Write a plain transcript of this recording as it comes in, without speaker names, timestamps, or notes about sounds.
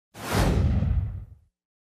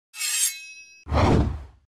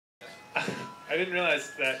I didn't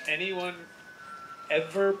realize that anyone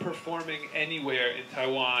ever performing anywhere in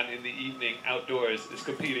Taiwan in the evening outdoors is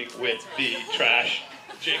competing with the trash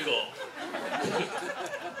jingle.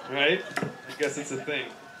 Right? I guess it's a thing.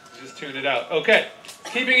 Just tune it out. Okay,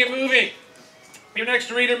 keeping it moving. Your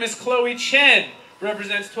next reader, Miss Chloe Chen,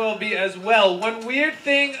 represents 12B as well. One weird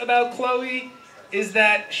thing about Chloe is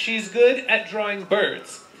that she's good at drawing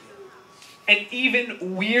birds. An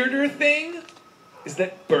even weirder thing is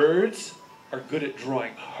that birds are good at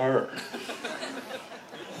drawing her.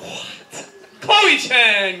 What? Chloe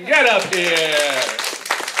Chen, get up here!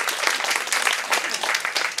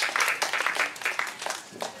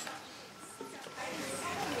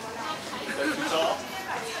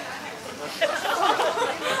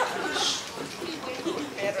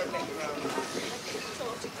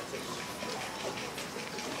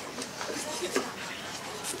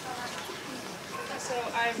 So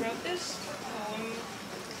I wrote this poem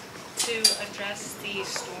to address the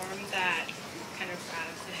storm that kind of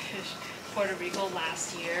ravaged Puerto Rico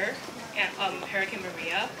last year, Hurricane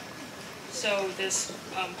Maria. So this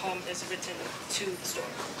poem is written to the storm.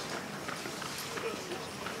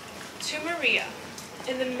 To Maria,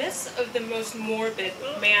 in the midst of the most morbid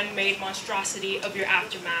man-made monstrosity of your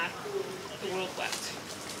aftermath, the world wept.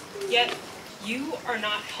 Yet you are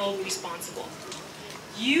not held responsible.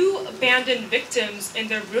 You abandoned victims in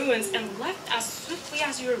their ruins and left as swiftly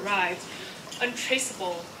as you arrived,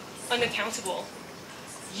 untraceable, unaccountable.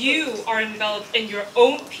 You are enveloped in your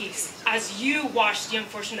own peace as you watch the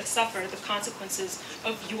unfortunate suffer the consequences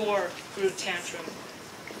of your rude tantrum.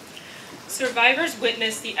 Survivors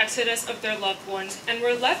witnessed the exodus of their loved ones and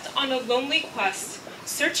were left on a lonely quest,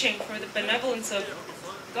 searching for the benevolence of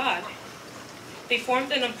God. They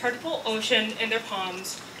formed an unpartable ocean in their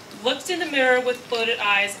palms, looked in the mirror with flooded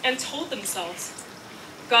eyes, and told themselves,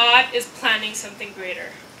 God is planning something greater.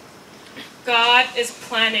 God is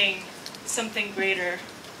planning something greater.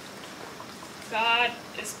 God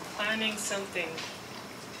is planning something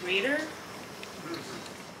greater?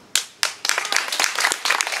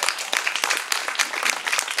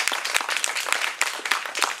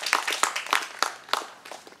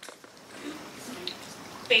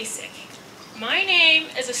 Basic. My name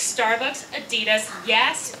is a Starbucks, Adidas,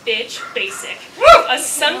 yes, bitch, basic. A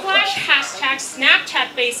sunglass hashtag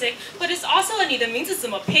Snapchat basic, but it's also a neither means it's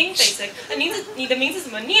a ping basic, a neither means it's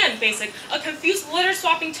a nian basic, a confused letter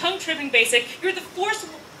swapping tongue tripping basic. You're the fourth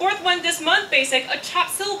one this month basic, a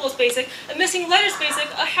chopped syllables basic, a missing letters basic,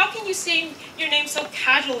 a how can you say your name so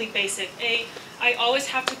casually basic, a I always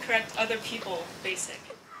have to correct other people basic.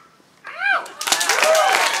 Ow!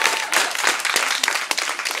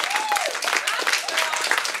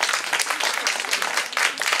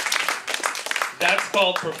 That's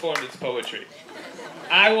called performance poetry.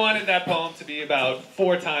 I wanted that poem to be about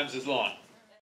 4 times as long.